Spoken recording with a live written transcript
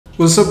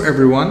What's up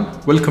everyone,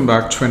 welcome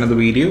back to another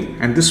video,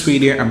 and this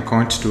video I'm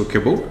going to talk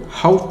about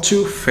how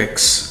to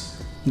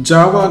fix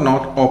Java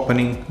not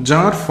opening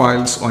jar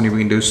files on your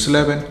Windows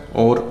 11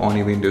 or on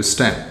your Windows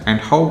 10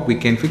 and how we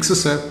can fix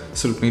this up.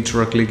 So let me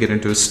directly get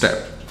into a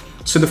step.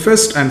 So the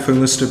first and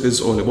foremost step is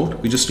all about,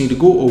 we just need to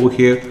go over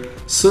here,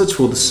 search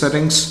for the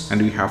settings,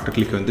 and we have to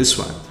click on this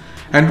one.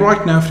 And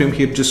right now from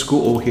here just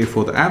go over here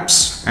for the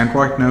apps, and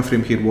right now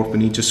from here what we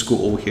need, just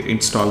go over here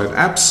install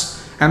apps.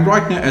 And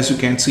right now, as you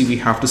can see, we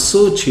have to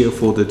search here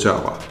for the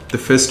Java, the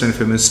first and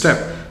foremost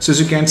step. So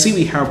as you can see,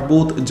 we have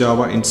both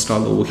Java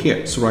installed over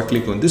here. So right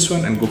click on this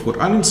one and go for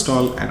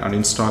uninstall and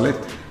uninstall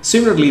it.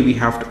 Similarly, we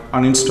have to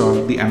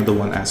uninstall the another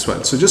one as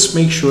well. So just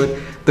make sure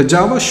the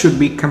Java should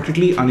be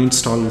completely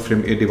uninstalled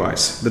from your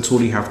device. That's all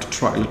you have to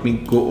try. Let me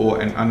go over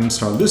and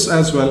uninstall this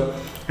as well.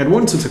 And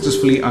once it's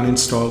successfully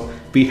uninstalled,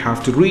 we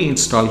have to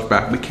reinstall it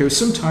back, because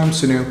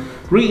sometimes,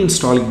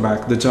 reinstalling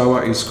back the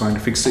Java is going to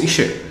fix the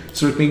issue.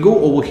 So let me go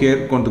over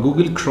here, go on the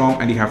Google Chrome,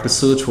 and you have to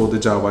search for the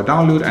Java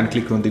download and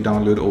click on the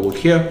download over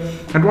here.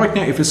 And right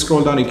now, if you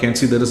scroll down, you can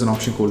see there is an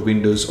option called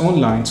Windows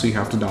Online. So you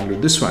have to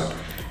download this one.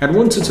 And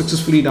once it's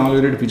successfully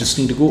downloaded, we just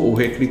need to go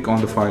over here, click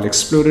on the File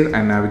Explorer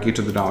and navigate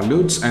to the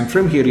downloads. And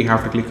from here, you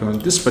have to click on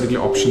this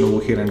particular option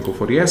over here and go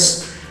for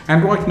yes.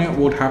 And right now,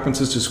 what happens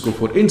is just go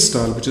for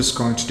install, which is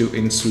going to do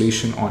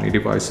installation on a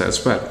device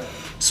as well.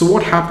 So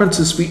what happens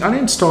is we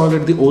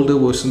uninstalled the older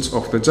versions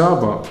of the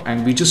Java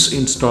and we just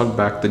installed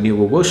back the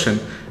newer version,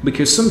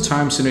 because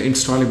sometimes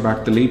installing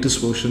back the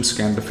latest versions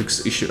can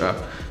fix the issue up.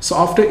 So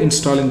after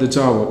installing the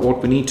Java,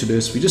 what we need to do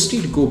is we just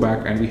need to go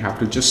back and we have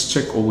to just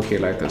check over here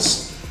like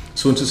this.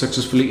 So once it's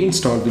successfully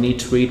installed, we need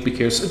to wait,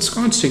 because it's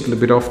going to take a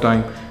little bit of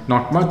time,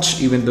 not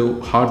much, even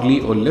though hardly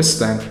or less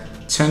than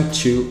 10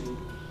 to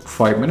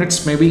 5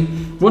 minutes maybe.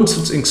 Once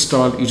it's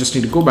installed, you just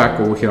need to go back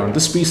over here on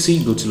this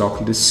PC, go to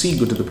local disk C,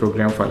 go to the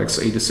program file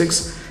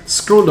x86,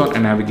 scroll down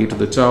and navigate to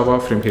the Java.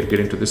 From here,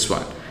 get into this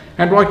one.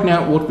 And right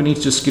now, what we need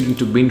to just get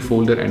into bin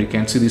folder, and you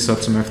can see these are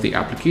some of the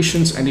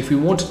applications. And if you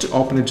wanted to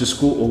open it,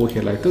 just go over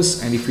here like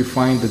this. And if you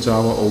find the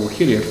Java over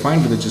here, you're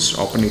fine with it, just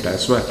open it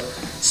as well.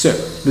 So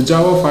the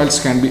Java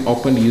files can be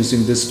opened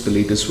using the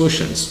latest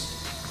versions.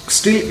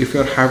 Still, if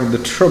you're having the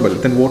trouble,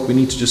 then what we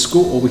need to just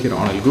go over here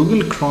on our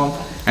Google Chrome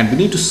and we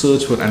need to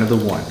search for another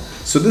one.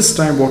 So this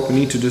time what we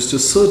need to do is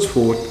just search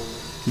for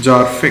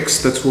jar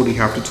fix. That's what you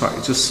have to try.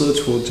 Just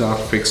search for jar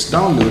fix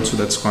download. So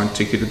that's going to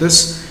take you to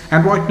this.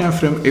 And right now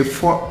from a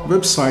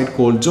website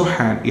called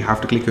Johan, you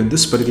have to click on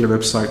this particular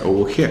website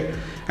over here.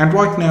 And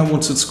right now,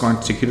 once it's going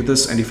to take you to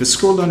this, and if you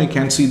scroll down, you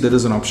can see there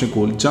is an option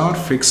called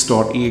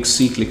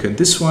jarfix.exe. Click on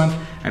this one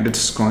and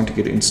it's going to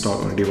get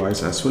installed on a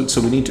device as well.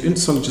 So we need to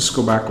install, just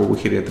go back over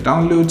here at the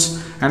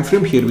downloads, and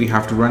from here we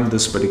have to run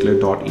this particular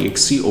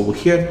 .exe over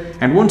here.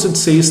 And once it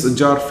says the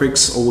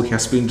jarfix over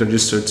has been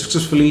registered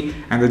successfully,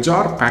 and the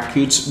jar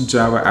package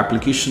Java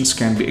applications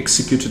can be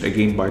executed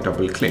again by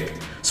double click.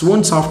 So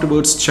once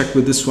afterwards, check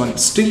with this one.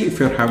 Still, if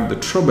you're having the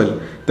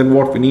trouble, then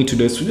what we need to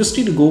do is we just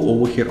need to go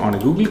over here on a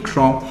Google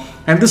Chrome,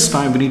 and this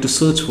time we need to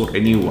search for a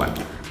new one.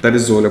 That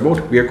is all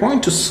about. We are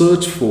going to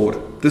search for,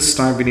 this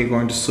time we are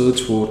going to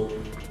search for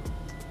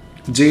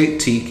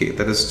JTK,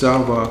 that is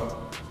Java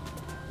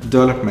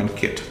Development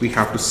Kit. We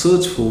have to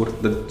search for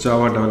the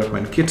Java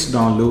Development Kit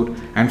download,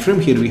 and from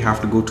here we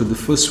have to go to the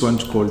first one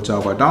called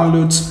Java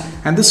Downloads,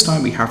 and this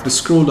time we have to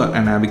scroll down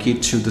and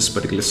navigate to this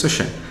particular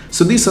session.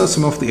 So these are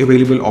some of the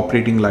available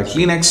operating like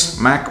Linux,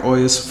 Mac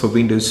OS, for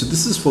Windows. So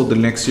this is for the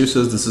Linux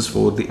users, this is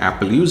for the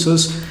Apple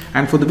users,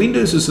 and for the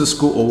Windows users,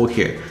 go over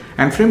here.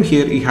 And from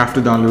here you have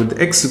to download the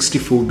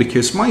x64,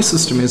 because my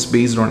system is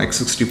based on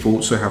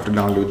x64, so I have to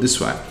download this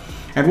one.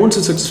 And once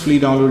it's successfully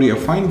downloaded, you're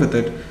fine with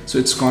it. So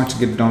it's going to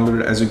get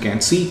downloaded, as you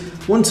can see.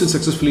 Once it's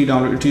successfully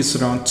downloaded, it is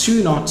around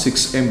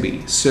 206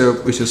 MB, so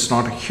which is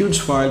not a huge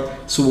file.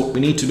 So what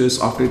we need to do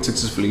is, after it's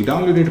successfully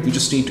downloaded, we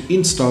just need to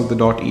install the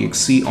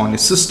 .exe on a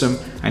system,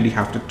 and you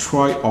have to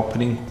try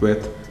opening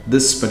with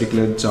this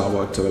particular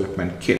Java Development Kit.